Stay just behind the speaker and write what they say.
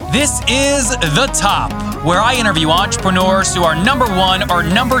This is The Top, where I interview entrepreneurs who are number one or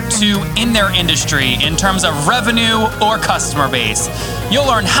number two in their industry in terms of revenue or customer base. You'll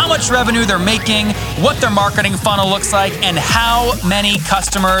learn how much revenue they're making, what their marketing funnel looks like, and how many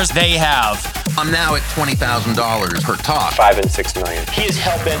customers they have. I'm now at $20,000 per top. 5 and 6 million. He is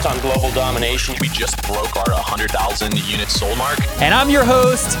hell-bent on global domination. We just broke our 100,000 units sold mark. And I'm your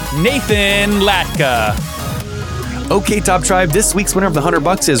host, Nathan Latka. Okay, Top Tribe, this week's winner of the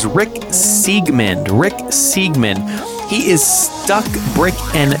 $100 is Rick Siegmund. Rick Siegmund. He is stuck brick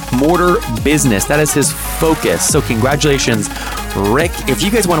and mortar business. That is his focus. So congratulations, Rick. If you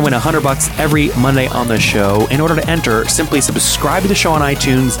guys want to win $100 every Monday on the show, in order to enter, simply subscribe to the show on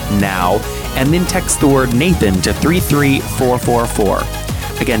iTunes now, and then text the word Nathan to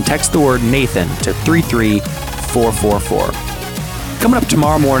 33444. Again, text the word Nathan to 33444. Coming up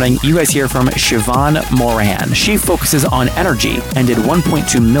tomorrow morning, you guys hear from Siobhan Moran. She focuses on energy and did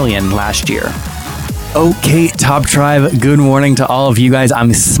 $1.2 million last year. Okay, Top Tribe, good morning to all of you guys.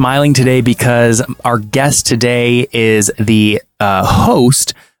 I'm smiling today because our guest today is the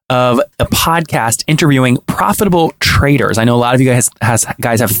host of a podcast interviewing profitable traders. I know a lot of you guys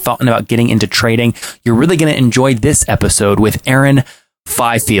have thought about getting into trading. You're really going to enjoy this episode with Aaron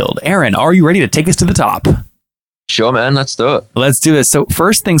Fifield. Aaron, are you ready to take us to the top? Sure, man. Let's do it. Let's do this. So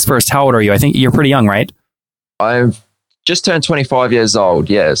first things first, how old are you? I think you're pretty young, right? I've just turned 25 years old.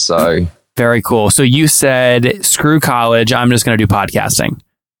 Yeah, so... Very cool. So you said, screw college, I'm just going to do podcasting.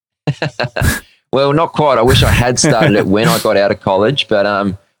 Well, not quite. I wish I had started it when I got out of college, but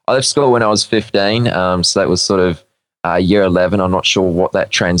I left school when I was 15. So that was sort of year 11. I'm not sure what that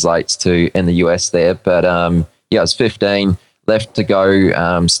translates to in the US there, but yeah, I was 15, left to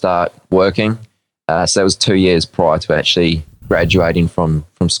go start working. So it was 2 years prior to actually graduating from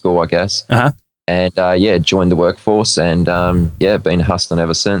school, I guess. Uh-huh. And yeah, joined the workforce and yeah, been hustling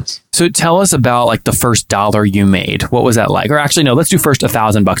ever since. So tell us about like the first dollar you made. What was that like? Or actually, no, let's do first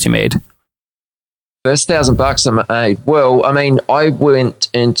 $1,000 you made. First $1,000 I made. Well, I mean, I went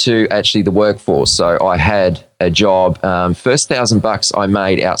into actually the workforce. So I had a job. First $1,000 I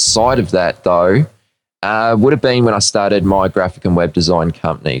made outside of that though, would have been when I started my graphic and web design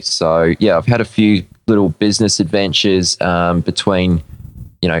company. So yeah, I've had a few little business adventures between,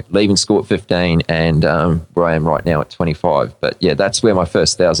 you know, leaving school at 15 and where I am right now at 25. But yeah, that's where my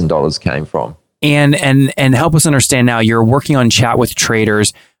first $1,000 came from. And help us understand now, you're working on Chat with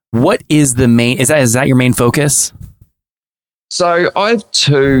Traders. What is the main, is that your main focus? So I have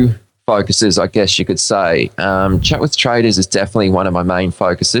two focuses, I guess you could say. Chat with Traders is definitely one of my main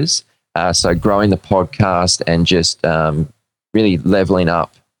focuses. So growing the podcast and just really leveling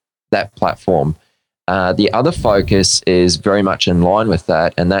up that platform. The other focus is very much in line with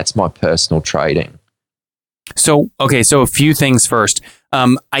that, and that's my personal trading. So, okay, so a few things first.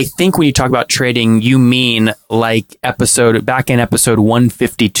 I think when you talk about trading, you mean like back in episode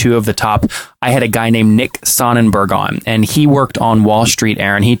 152 of The Top, I had a guy named Nick Sonnenberg on, and he worked on Wall Street,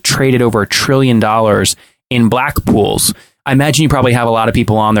 Aaron. He traded over $1 trillion in black pools. I imagine you probably have a lot of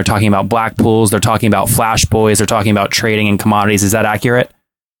people on. They're talking about black pools. They're talking about flash boys. They're talking about trading and commodities. Is that accurate?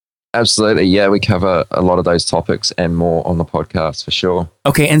 Absolutely. Yeah, we cover a lot of those topics and more on the podcast for sure.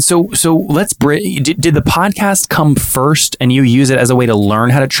 Okay. And so let's did the podcast come first and you use it as a way to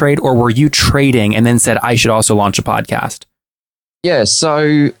learn how to trade, or were you trading and then said, I should also launch a podcast? Yeah.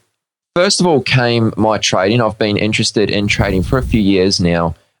 So first of all came my trading. I've been interested in trading for a few years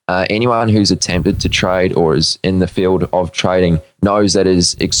now. Anyone who's attempted to trade or is in the field of trading knows that it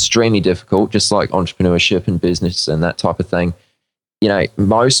is extremely difficult, just like entrepreneurship and business and that type of thing. You know,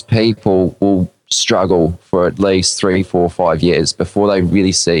 most people will struggle for at least 3, 4, 5 years before they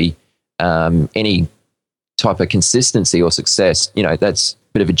really see any type of consistency or success. You know, that's a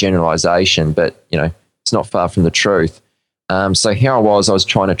bit of a generalization, but, you know, it's not far from the truth. So here I was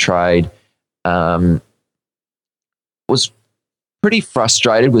trying to trade, was pretty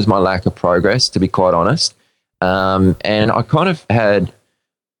frustrated with my lack of progress, to be quite honest. And I kind of had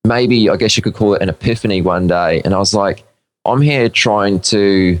maybe, I guess you could call it an epiphany one day. And I was like, I'm here trying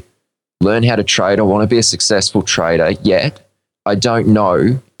to learn how to trade. I want to be a successful trader, yet I don't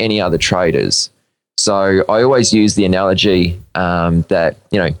know any other traders. So I always use the analogy that,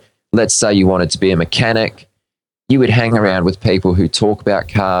 you know, let's say you wanted to be a mechanic. You would hang around with people who talk about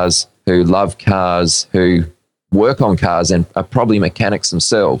cars, who love cars, who work on cars and are probably mechanics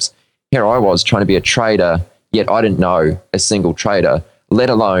themselves. Here I was trying to be a trader, yet I didn't know a single trader,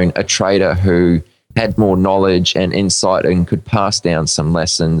 let alone a trader who had more knowledge and insight and could pass down some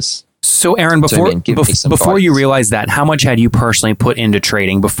lessons. So Aaron, before you realized that, how much had you personally put into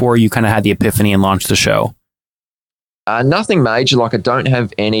trading before you kind of had the epiphany and launched the show? Nothing major. Like I don't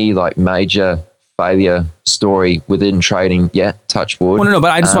have any like major failure story within trading yet. Touch wood. Well, no,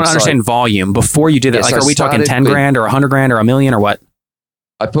 but I just want to understand volume before you do that. Yeah, like, so are we talking 10 grand or 100 grand or $1 million or what?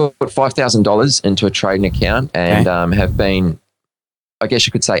 I put $5,000 into a trading account and have been, I guess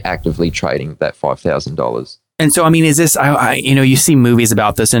you could say, actively trading that $5,000. And so, I mean, is this, you see movies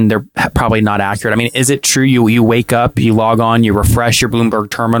about this and they're probably not accurate. I mean, is it true? You wake up, you log on, you refresh your Bloomberg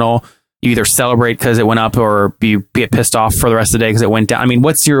terminal, you either celebrate because it went up or you get pissed off for the rest of the day because it went down. I mean,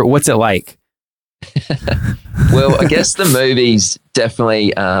 what's it like? Well, I guess the movies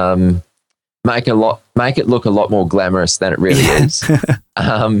definitely make it look a lot more glamorous than it really is.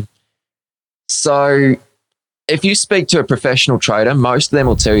 So if you speak to a professional trader, most of them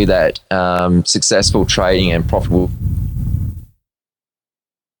will tell you that successful trading and profitable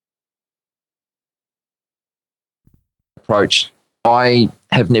approach. I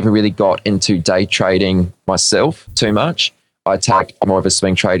have never really got into day trading myself too much. I take more of a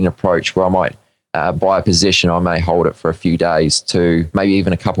swing trading approach where I might buy a position. I may hold it for a few days to maybe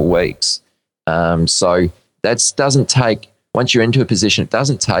even a couple of weeks. So that doesn't take, once you're into a position, it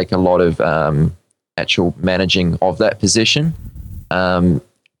doesn't take a lot of actual managing of that position.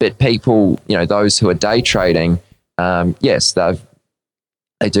 But people, those who are day trading, yes,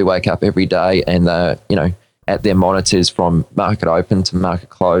 they do wake up every day and they're, at their monitors from market open to market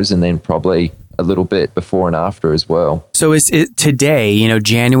close, and then probably a little bit before and after as well. So is it today,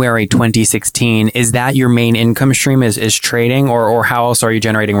 January 2016, is that your main income stream is trading, or how else are you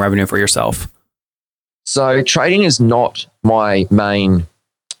generating revenue for yourself? So trading is not my main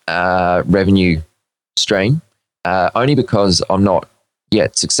revenue stream, only because I'm not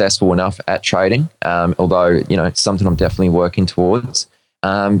yet successful enough at trading, although, it's something I'm definitely working towards.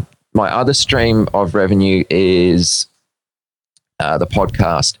 My other stream of revenue is the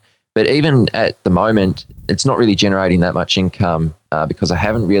podcast. But even at the moment, it's not really generating that much income because I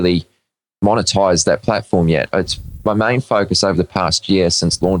haven't really monetized that platform yet. It's my main focus over the past year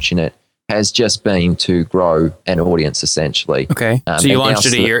since launching it has just been to grow an audience, essentially. Okay. So you launched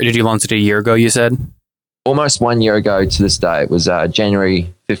it a year. Did you launch it a year ago, you said? Almost 1 year ago to this day. It was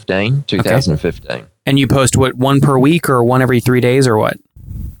January 15, 2015. Okay. And you post one per week or one every 3 days or what?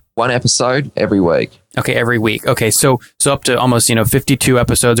 One episode every week. Okay, every week. Okay, so up to almost 52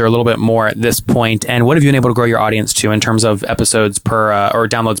 episodes or a little bit more at this point. And what have you been able to grow your audience to in terms of episodes per or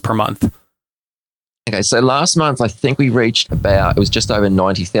downloads per month? Okay, so last month I think we reached it was just over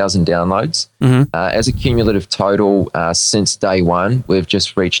 90,000 downloads. Mm-hmm. As a cumulative total since day one, we've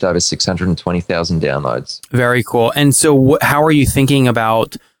just reached over 620,000 downloads. Very cool. And so how are you thinking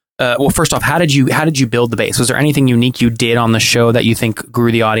about? Well, first off, how did you build the base? Was there anything unique you did on the show that you think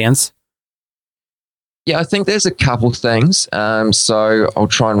grew the audience? Yeah, I think there's a couple things. So I'll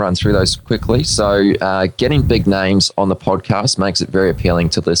try and run through those quickly. So getting big names on the podcast makes it very appealing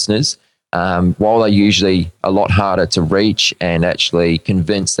to listeners. While they're usually a lot harder to reach and actually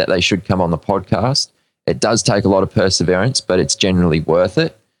convince that they should come on the podcast, it does take a lot of perseverance, but it's generally worth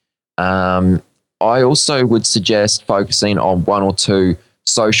it. I also would suggest focusing on one or two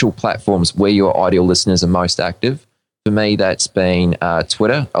social platforms where your ideal listeners are most active. For me, that's been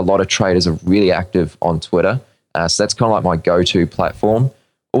Twitter. A lot of traders are really active on Twitter. So that's kind of like my go-to platform.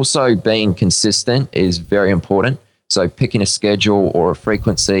 Also, being consistent is very important. So picking a schedule or a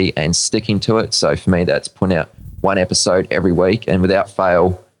frequency and sticking to it. So for me, that's putting out one episode every week, and without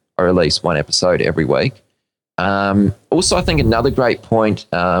fail, I release one episode every week. Also, I think another great point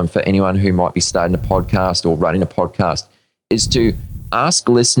for anyone who might be starting a podcast or running a podcast is to ask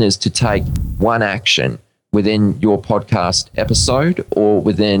listeners to take one action within your podcast episode or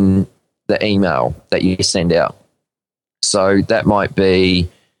within the email that you send out. So that might be,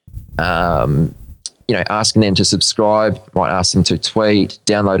 asking them to subscribe, might ask them to tweet,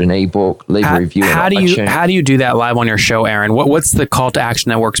 download an ebook, leave a review. How do you do that live on your show, Aaron? What's the call to action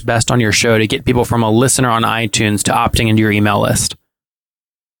that works best on your show to get people from a listener on iTunes to opting into your email list?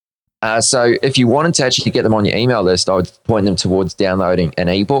 So if you wanted to actually get them on your email list, I would point them towards downloading an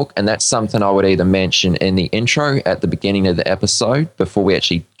ebook. And that's something I would either mention in the intro at the beginning of the episode before we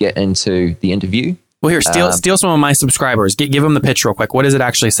actually get into the interview. Well, here, steal some of my subscribers. Give them the pitch real quick. What does it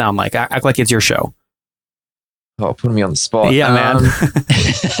actually sound like? Act like it's your show. Oh, putting me on the spot. Yeah, man.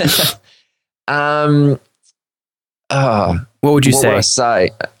 What would you say? What would I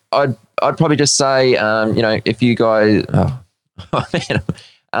say? I'd probably just say, if you guys... Oh, man.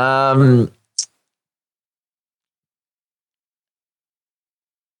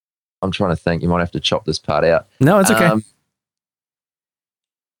 I'm trying to think. You might have to chop this part out. No, it's okay.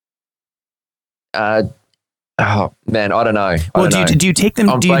 Oh man, I don't know. Well, do you take them?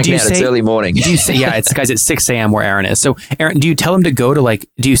 I'm do you blanking out. say It's early morning. Do you say, yeah, it's guys at 6 a.m. where Aaron is. So Aaron, do you tell them to go to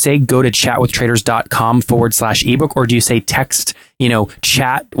do you say go to chatwithtraders.com/ebook, or do you say text,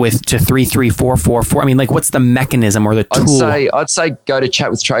 chat with to 33444? I mean, what's the mechanism or the tool? I'd say go to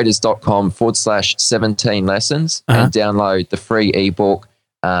chatwithtraders.com/17 lessons and download the free ebook.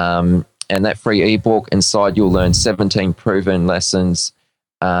 And that free ebook, inside you'll learn 17 proven lessons.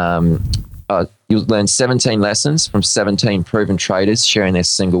 You'll learn 17 lessons from 17 proven traders sharing their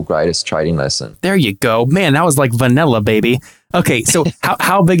single greatest trading lesson. There you go. Man, that was like vanilla, baby. Okay, so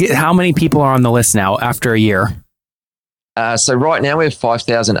how many people are on the list now after a year? So right now we have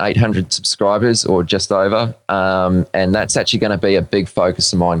 5,800 subscribers, or just over. And that's actually going to be a big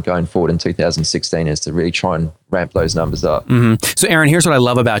focus of mine going forward in 2016, is to really try and ramp those numbers up. Mm-hmm. So Aaron, here's what I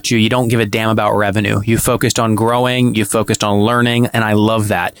love about you. You don't give a damn about revenue. You focused on growing, you focused on learning, and I love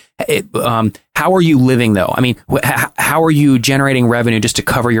that. How are you living though? I mean, how are you generating revenue just to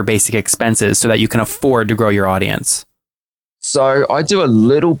cover your basic expenses so that you can afford to grow your audience? So I do a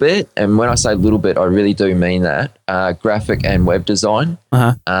little bit, and when I say little bit, I really do mean that, graphic and web design.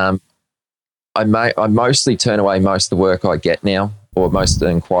 I mostly turn away most of the work I get now, or most of the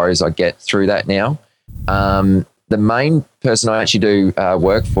inquiries I get through that now. The main person I actually do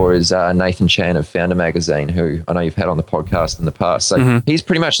work for is Nathan Chan of Founder Magazine, who I know you've had on the podcast in the past. So he's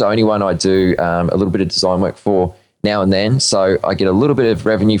pretty much the only one I do a little bit of design work for now and then. So I get a little bit of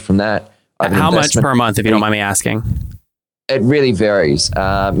revenue from that. How much per month, if you don't mind me asking? It really varies.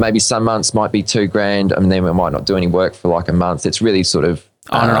 Maybe some months might be $2,000, and then we might not do any work for like a month. It's really sort of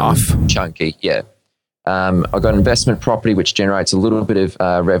on and off, chunky. Yeah. I've got an investment property which generates a little bit of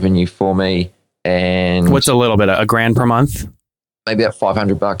revenue for me. And what's a little bit? $1,000 per month? Maybe about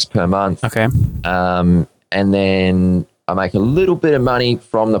 $500 per month. Okay. And then I make a little bit of money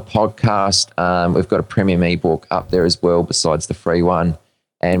from the podcast. We've got a premium ebook up there as well, besides the free one.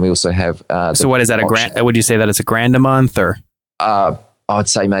 And we also have. So what is that? $1,000? Would you say that it's $1,000 a month, or? I'd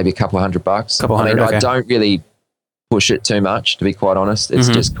say maybe a couple $100. Okay. I don't really push it too much, to be quite honest. It's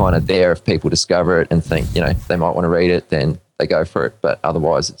just kind of there. If people discover it and think, they might want to read it, then they go for it. But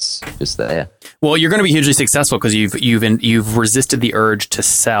otherwise, it's just there. Well, you're going to be hugely successful because you've resisted the urge to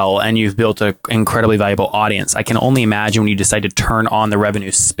sell, and you've built an incredibly valuable audience. I can only imagine when you decide to turn on the revenue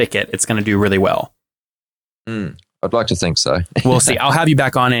spigot, it's going to do really well. I'd like to think so. We'll see. I'll have you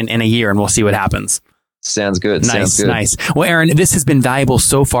back on in a year, and we'll see what happens. Sounds good. Nice. Well, Aaron, this has been valuable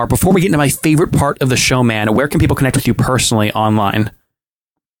so far. Before we get into my favorite part of the show, man, where can people connect with you personally online?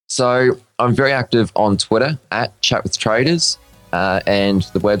 So I'm very active on Twitter at chatwithtraders, and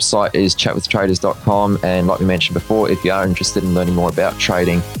the website is chatwithtraders.com. And like we mentioned before, if you are interested in learning more about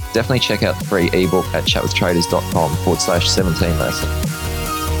trading, definitely check out the free ebook at chatwithtraders.com/17 lesson.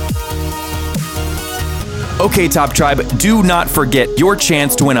 Okay, Top Tribe, do not forget your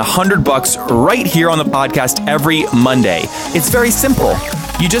chance to win $100 right here on the podcast every Monday. It's very simple.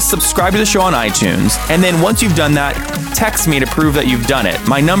 You just subscribe to the show on iTunes, and then once you've done that, text me to prove that you've done it.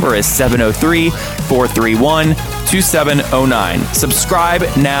 My number is 703-431-2709. Subscribe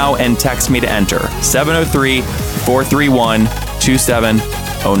now and text me to enter.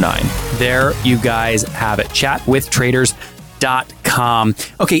 703-431-2709. There you guys have it. Chatwithtraders.com.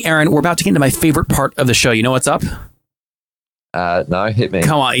 Okay, Aaron, we're about to get into my favorite part of the show. You know what's up? No, hit me.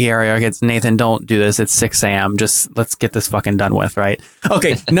 Come on, Aaron. It's Nathan. Don't do this. It's 6 a.m. Just let's get this fucking done with, right?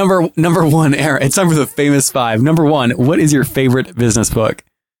 Okay, number one, Aaron. It's time for the famous five. Number one, what is your favorite business book?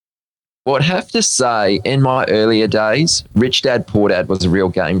 Well, I'd have to say, in my earlier days, Rich Dad Poor Dad was a real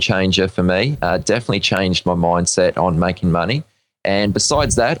game changer for me. Definitely changed my mindset on making money. And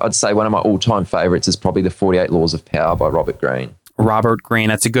besides that, I'd say one of my all-time favorites is probably The 48 Laws of Power by Robert Greene. Robert Greene,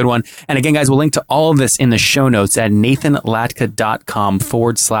 that's a good one. And again, guys, we'll link to all of this in the show notes at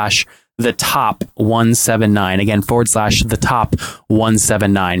nathanlatka.com/the top 179. Again, /the top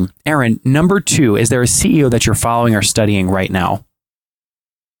 179. Aaron, number two, is there a CEO that you're following or studying right now?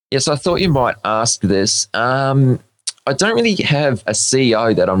 Yes, I thought you might ask this. I don't really have a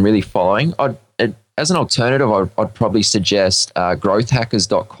CEO that I'm really following. As an alternative, I'd probably suggest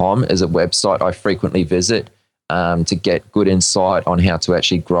growthhackers.com as a website I frequently visit to get good insight on how to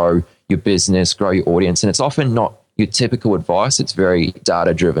actually grow your business, grow your audience. And it's often not your typical advice. It's very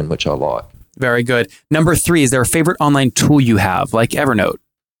data-driven, which I like. Very good. Number three, is there a favorite online tool you have, like Evernote?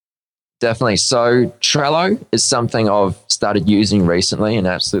 Definitely. So Trello is something I've started using recently and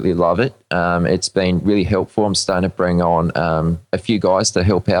absolutely love it. It's been really helpful. I'm starting to bring on a few guys to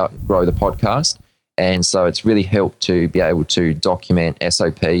help out grow the podcast. And so it's really helped to be able to document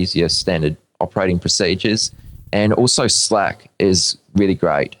SOPs, your standard operating procedures, And also Slack is really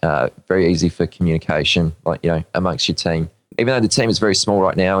great. Very easy for communication, amongst your team. Even though the team is very small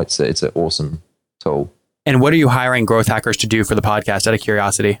right now, it's an awesome tool. And what are you hiring growth hackers to do for the podcast, out of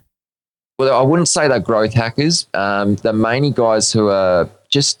curiosity? Well, I wouldn't say they're growth hackers. They're mainly guys who are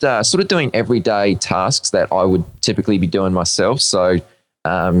just sort of doing everyday tasks that I would typically be doing myself. So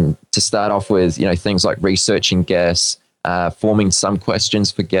to start off with, things like researching guests, forming some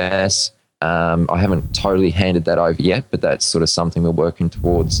questions for guests. I haven't totally handed that over yet, but that's sort of something we're working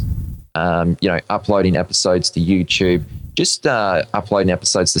towards. Uploading episodes to YouTube, just uploading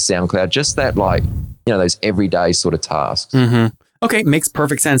episodes to SoundCloud, just that those everyday sort of tasks. Mm-hmm. Okay, makes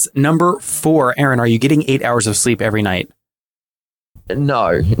perfect sense. Number 4, Aaron, are you getting 8 hours of sleep every night? No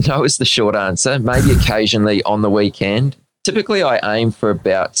is the short answer. Maybe occasionally on the weekend. Typically, I aim for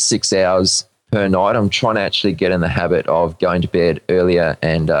about 6 hours per night. I'm trying to actually get in the habit of going to bed earlier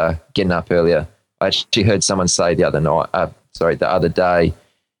and getting up earlier. I actually heard someone say the other day,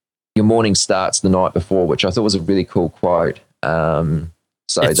 your morning starts the night before, which I thought was a really cool quote.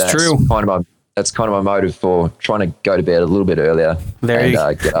 That's true. That's kind of my motive for trying to go to bed a little bit earlier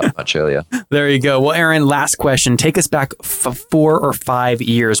and get up much earlier. There you go. Well, Aaron, last question. Take us back 4 or 5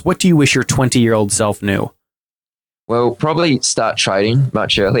 years. What do you wish your 20-year-old self knew? Well, probably start trading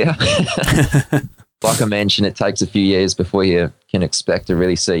much earlier. Like I mentioned, it takes a few years before you can expect to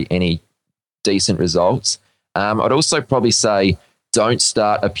really see any decent results. I'd also probably say don't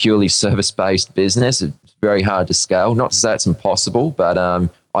start a purely service-based business. It's very hard to scale. Not to say it's impossible, but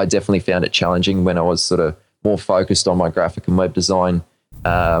I definitely found it challenging when I was sort of more focused on my graphic and web design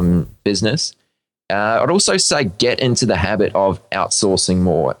business. I'd also say get into the habit of outsourcing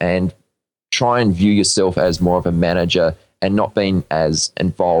more and try and view yourself as more of a manager and not being as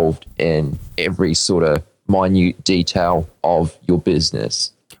involved in every sort of minute detail of your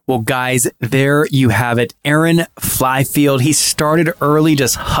business. Well, guys, there you have it. Aaron Flyfield. He started early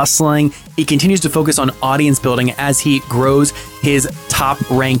just hustling. He continues to focus on audience building as he grows his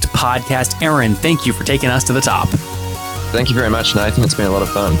top-ranked podcast. Aaron, thank you for taking us to the top. Thank you very much, Nathan. It's been a lot of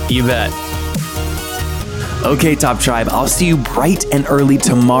fun. You bet. Okay, Top Tribe, I'll see you bright and early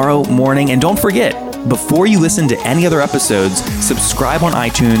tomorrow morning. And don't forget, before you listen to any other episodes, subscribe on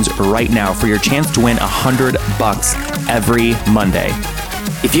iTunes right now for your chance to win $100 every Monday.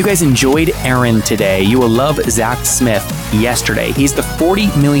 If you guys enjoyed Aaron today, you will love Zach Smith yesterday. He's the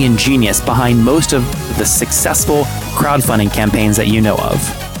 40 million genius behind most of the successful crowdfunding campaigns that you know of.